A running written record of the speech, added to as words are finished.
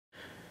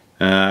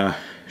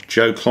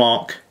Joe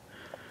Clark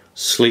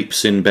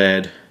sleeps in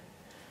bed.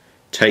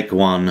 Take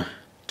 1.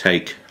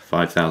 Take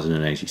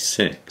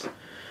 5086.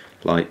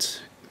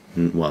 Lights.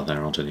 Well,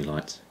 there aren't any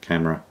lights.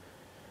 Camera.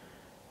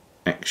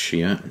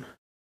 Action.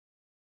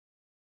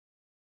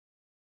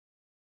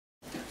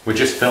 We're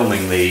just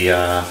filming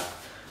the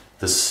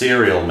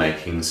cereal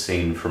making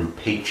scene from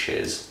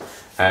Peaches,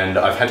 and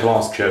I've had to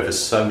ask Joe for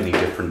so many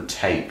different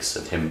takes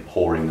of him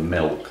pouring the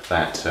milk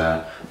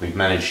that we've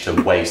managed to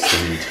waste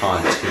an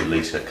entire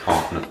 2-litre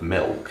carton of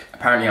milk.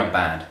 Apparently I'm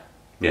bad.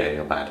 Yeah,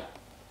 you're bad.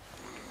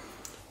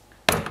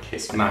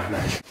 Kiss me. No.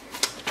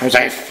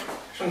 Joseph!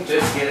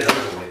 Just get it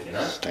over with, you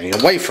know? Stay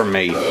away from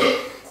me!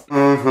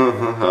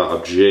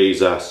 Oh,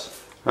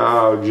 Jesus.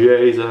 Oh,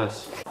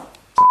 Jesus.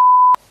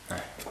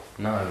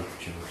 No,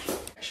 George.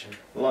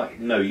 Like,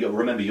 no, you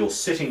remember, you're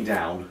sitting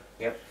down.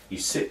 Yep. You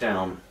sit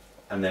down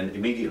and then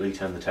immediately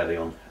turn the telly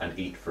on and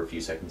eat for a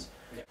few seconds.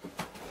 Yep.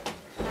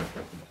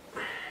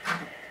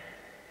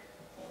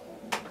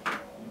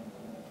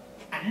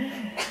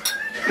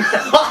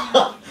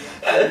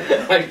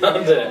 I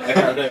can't do it. I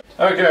can't do it.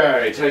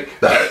 Okay, take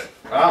that.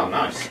 Oh,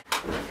 nice.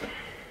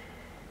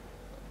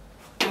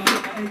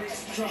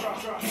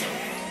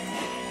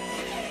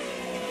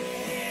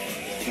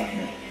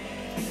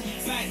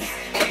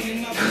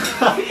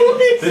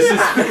 This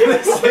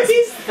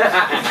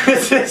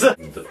is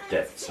the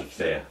depths of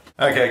fear.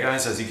 Okay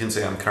guys, as you can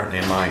see I'm currently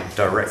in my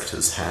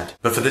director's hat.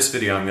 But for this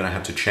video I'm going to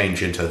have to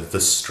change into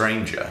the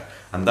stranger,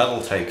 and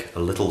that'll take a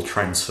little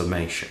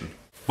transformation.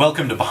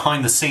 Welcome to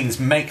Behind the Scenes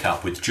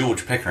Makeup with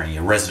George Pickering,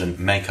 your resident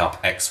makeup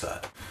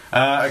expert.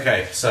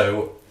 Okay,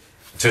 so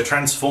to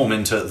transform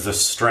into the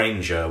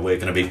stranger we're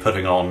going to be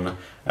putting on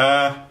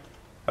a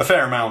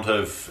fair amount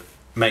of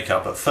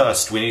makeup. But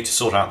first we need to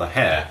sort out the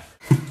hair.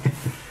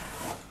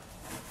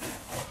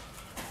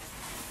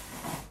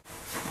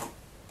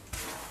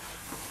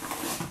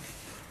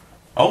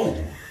 Oh,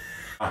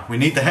 we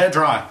need the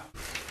hairdryer.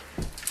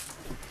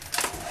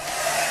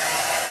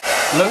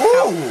 Look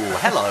how...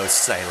 hello,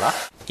 sailor.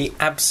 He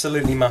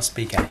absolutely must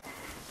be gay. I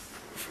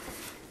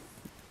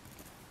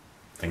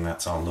think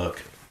that's our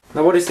look.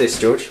 Now what is this,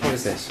 George? What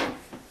is this?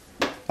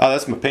 Oh,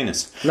 that's my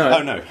penis. No.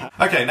 Oh, no.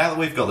 Okay, now that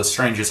we've got the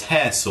stranger's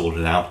hair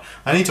sorted out,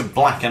 I need to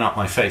blacken up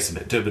my face a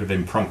bit, do a bit of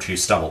impromptu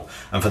stubble.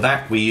 And for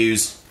that, we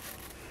use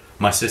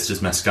my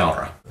sister's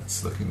mascara.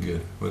 That's looking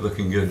good. We're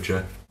looking good,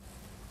 Joe.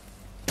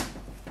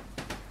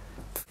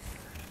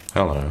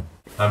 Hello.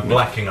 I'm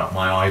blacking up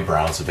my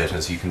eyebrows a bit,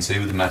 as you can see,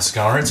 with the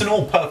mascara. It's an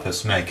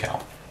all-purpose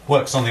makeup.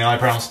 Works on the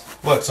eyebrows,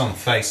 works on the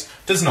face,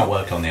 does not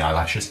work on the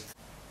eyelashes.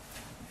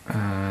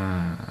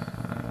 A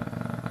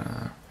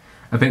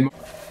bit more.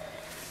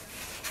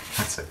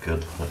 That's a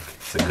good look.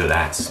 It's a good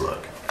ass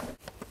look.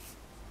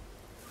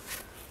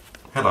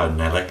 Hello,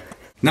 Nelly.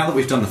 Now that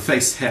we've done the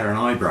face, hair and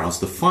eyebrows,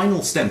 the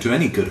final step to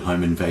any good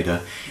home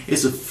invader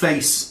is a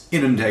face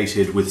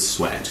inundated with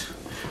sweat.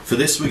 For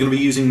this we're going to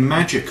be using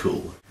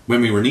Magical.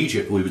 When we were in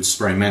Egypt we would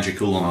spray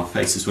Magical on our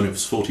faces when it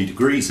was 40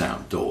 degrees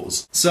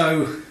outdoors.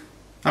 So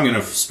I'm going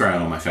to spray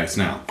it on my face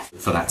now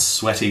for that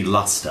sweaty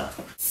luster.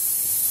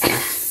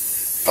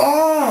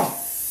 Oh!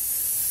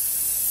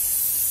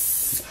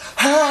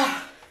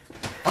 Ah!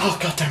 Oh,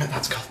 god damn it,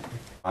 that's cold.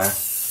 How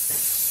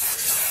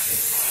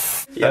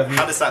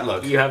does that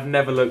look? You have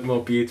never looked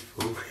more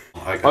beautiful.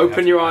 Okay,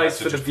 Open your eyes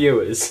for the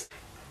viewers.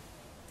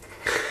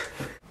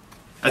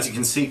 As you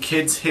can see,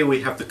 kids, here we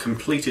have the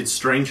completed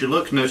stranger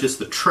look. Notice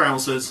the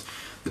trousers,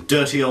 the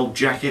dirty old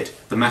jacket,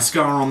 the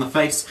mascara on the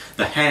face,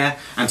 the hair,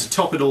 and to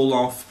top it all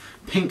off,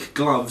 pink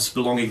gloves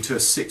belonging to a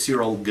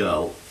 6-year-old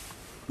girl.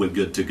 We're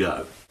good to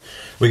go.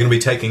 We're going to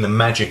be taking the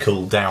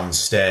Magical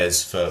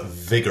downstairs for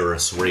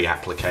vigorous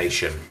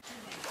reapplication.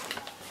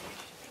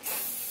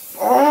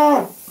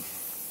 Oh!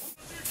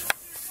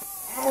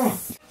 Oh.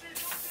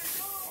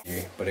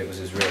 But it was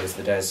as real as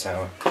the Des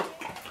Sour.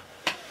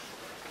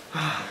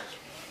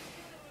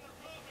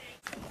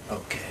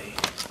 Okay,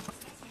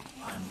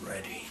 I'm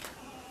ready.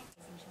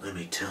 Let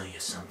me tell you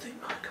something,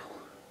 Michael.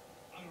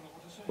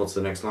 What's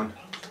the next line?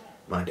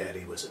 My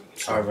daddy was a...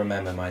 I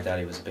remember my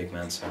daddy was a big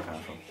man, so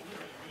powerful.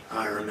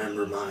 I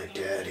remember my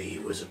daddy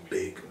was a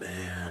big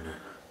man,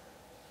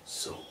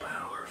 so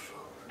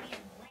powerful.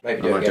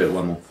 Maybe I might do it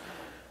one more.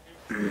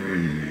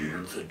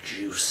 The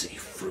juicy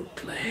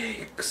fruit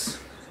legs.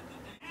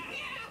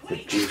 The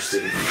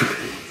juicy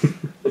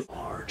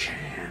large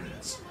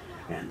hands.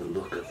 And the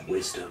look of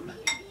wisdom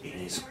in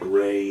his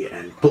grey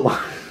and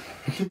black.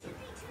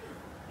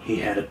 He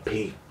had a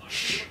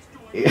peach.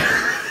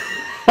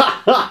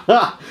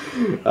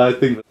 I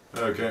think...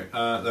 Okay,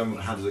 then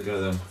how does it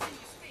go then?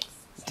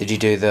 Did you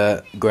do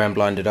the ground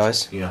blinded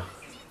eyes? Yeah.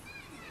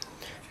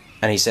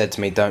 And he said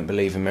to me, don't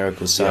believe in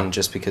miracles, son, Yeah.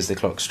 just because the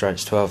clock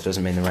strikes 12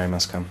 doesn't mean the rain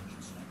must come.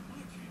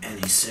 And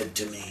he said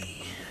to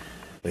me,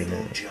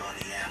 little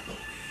Johnny Applebee's.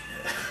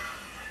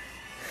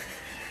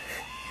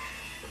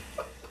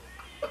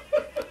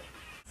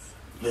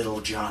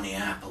 Little Johnny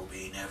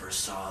Appleby never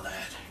saw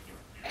that.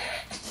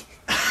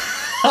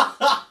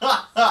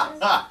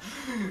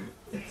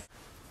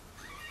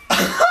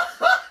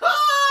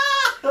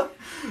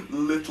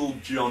 Little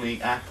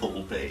Johnny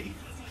Appleby.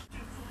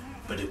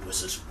 But it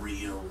was as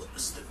real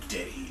as the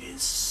day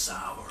is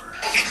sour.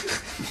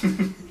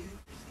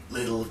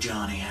 Little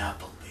Johnny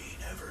Appleby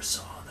never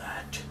saw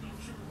that.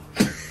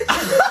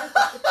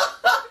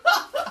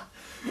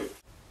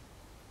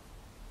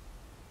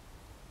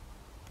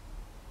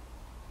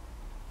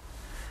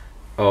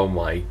 Oh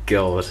my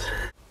god.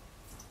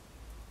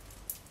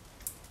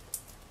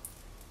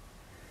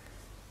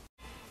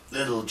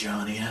 Little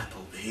Johnny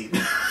Appleby.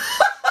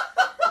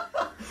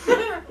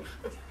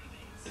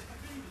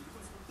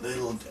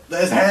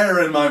 There's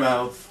hair in my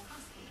mouth.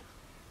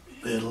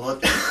 Little.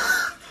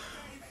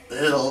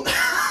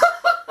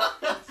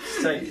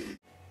 Say,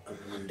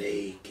 One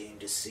day he came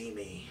to see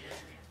me.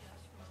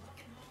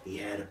 He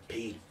had a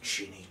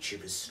peach in each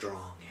of his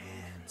strong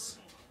hands,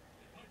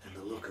 and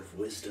the look of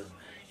wisdom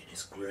in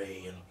his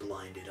grey and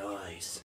blinded eyes.